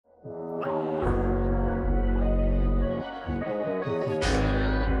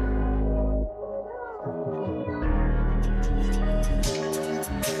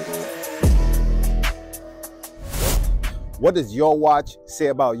What does your watch say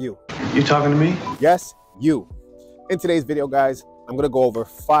about you? You talking to me? Yes, you. In today's video, guys, I'm gonna go over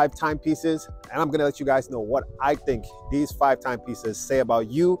 5 timepieces, and I'm gonna let you guys know what I think these 5 timepieces say about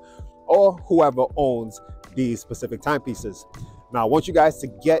you or whoever owns these specific timepieces. Now, I want you guys to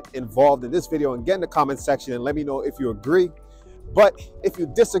get involved in this video and get in the comment section and let me know if you agree. But if you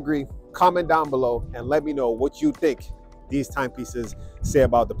disagree, comment down below and let me know what you think these timepieces say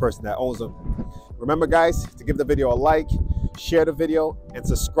about the person that owns them. Remember, guys, to give the video a like, share the video, and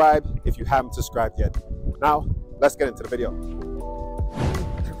subscribe if you haven't subscribed yet. Now, let's get into the video.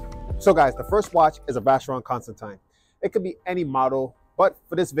 So guys, the first watch is a Vacheron Constantine. It could be any model, but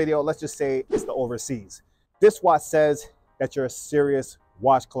for this video, let's just say it's the Overseas. This watch says that you're a serious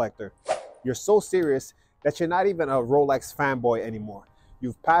watch collector. You're so serious that you're not even a Rolex fanboy anymore.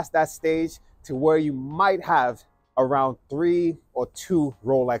 You've passed that stage to where you might have around 3 or 2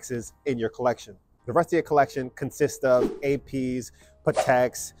 Rolexes in your collection. The rest of your collection consists of APs,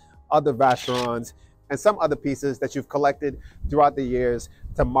 Pateks, other Vacherons, and some other pieces that you've collected throughout the years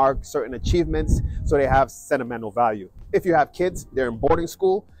to mark certain achievements so they have sentimental value. If you have kids, they're in boarding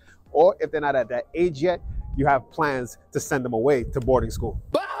school, or if they're not at that age yet, you have plans to send them away to boarding school.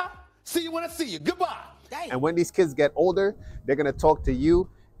 Bye. See you when I see you. Goodbye. Dang. And when these kids get older, they're gonna talk to you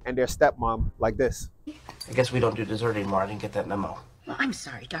and their stepmom like this. I guess we don't do dessert anymore. I didn't get that memo. Well, I'm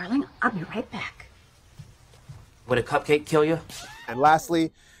sorry, darling. I'll be right back. Would a cupcake kill you? And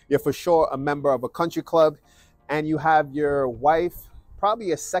lastly, you're for sure a member of a country club and you have your wife,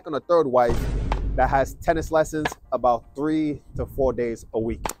 probably a second or third wife, that has tennis lessons about 3 to 4 days a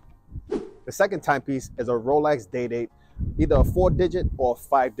week. The second timepiece is a Rolex Day-Date, either a 4-digit or a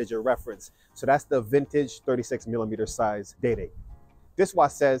 5-digit reference. So that's the vintage 36mm size Day-Date. This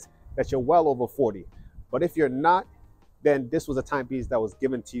watch says that you're well over 40, but if you're not, then this was a timepiece that was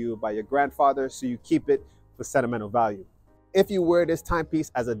given to you by your grandfather, so you keep it for sentimental value. If you wear this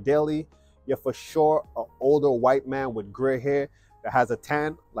timepiece as a daily, you're for sure an older white man with gray hair that has a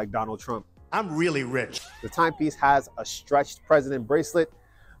tan like Donald Trump. I'm really rich. The timepiece has a stretched president bracelet,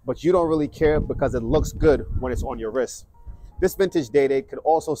 but you don't really care because it looks good when it's on your wrist. This vintage Day-Date could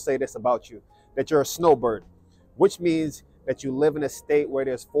also say this about you, that you're a snowbird, which means that you live in a state where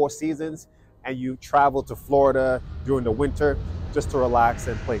there's 4 seasons and you travel to Florida during the winter just to relax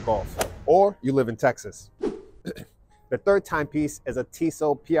and play golf. Or you live in Texas. The third timepiece is a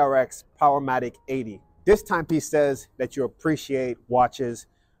Tissot PRX Powermatic 80. This timepiece says that you appreciate watches,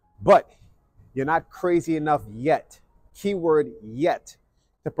 but you're not crazy enough yet, keyword yet,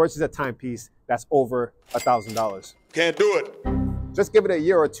 to purchase a timepiece that's over $1,000. Can't do it. Just give it a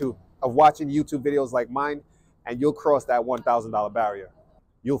year or 2 of watching YouTube videos like mine and you'll cross that $1,000 barrier.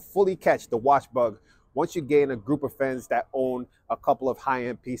 You'll fully catch the watch bug once you gain a group of friends that own a couple of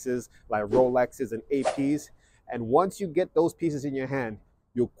high-end pieces like Rolexes and APs. And once you get those pieces in your hand,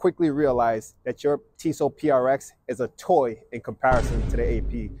 you'll quickly realize that your Tissot PRX is a toy in comparison to the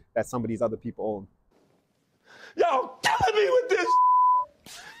AP that some of these other people own. Y'all killing me with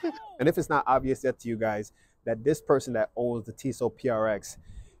this. And if it's not obvious yet to you guys that this person that owns the Tissot PRX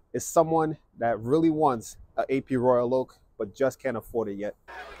is someone that really wants an AP Royal Oak, but just can't afford it yet.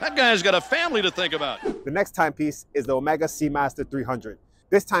 That guy's got a family to think about. The next timepiece is the Omega Seamaster 300.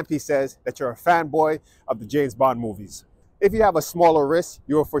 This timepiece says that you're a fanboy of the James Bond movies. If you have a smaller wrist,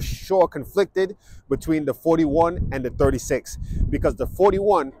 you're for sure conflicted between the 41 and the 36, because the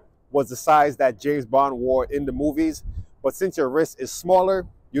 41 was the size that James Bond wore in the movies, but since your wrist is smaller,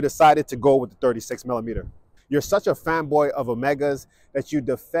 you decided to go with the 36mm. You're such a fanboy of Omegas that you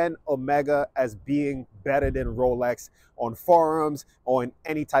defend Omega as being better than Rolex on forums or in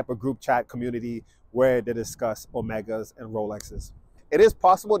any type of group chat community where they discuss Omegas and Rolexes. It is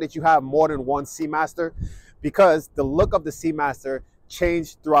possible that you have more than one Seamaster because the look of the Seamaster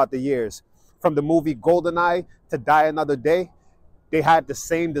changed throughout the years. From the movie GoldenEye to Die Another Day, they had the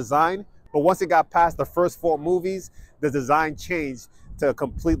same design, but once it got past the first 4 movies, the design changed to a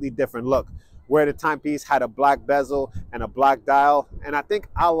completely different look, where the timepiece had a black bezel and a black dial, and I think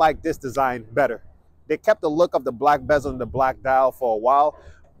I like this design better. They kept the look of the black bezel and the black dial for a while.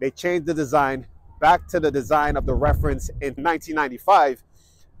 They changed the design back to the design of the reference in 1995,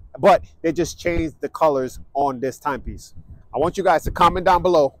 but they just changed the colors on this timepiece. I want you guys to comment down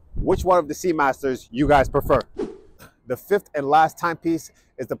below which one of the Seamasters you guys prefer. The 5th and last timepiece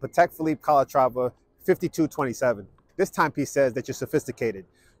is the Patek Philippe Calatrava 5227. This timepiece says that you're sophisticated.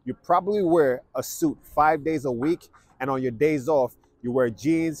 You probably wear a suit 5 days a week, and on your days off, you wear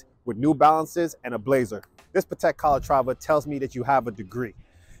jeans with New Balances and a blazer. This Patek Calatrava tells me that you have a degree.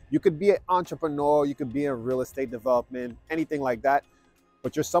 You could be an entrepreneur, you could be in real estate development, anything like that,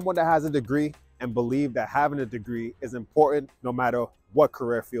 but you're someone that has a degree and believe that having a degree is important no matter what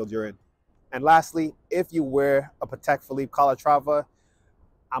career field you're in. And lastly, if you wear a Patek Philippe Calatrava,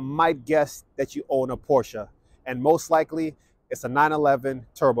 I might guess that you own a Porsche, and most likely it's a 911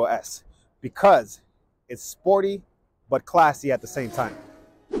 Turbo S, because it's sporty but classy at the same time.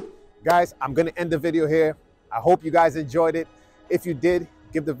 Guys, I'm gonna end the video here. I hope you guys enjoyed it. If you did,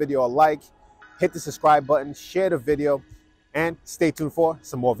 give the video a like, hit the subscribe button, share the video, and stay tuned for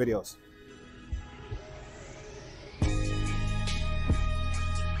some more videos.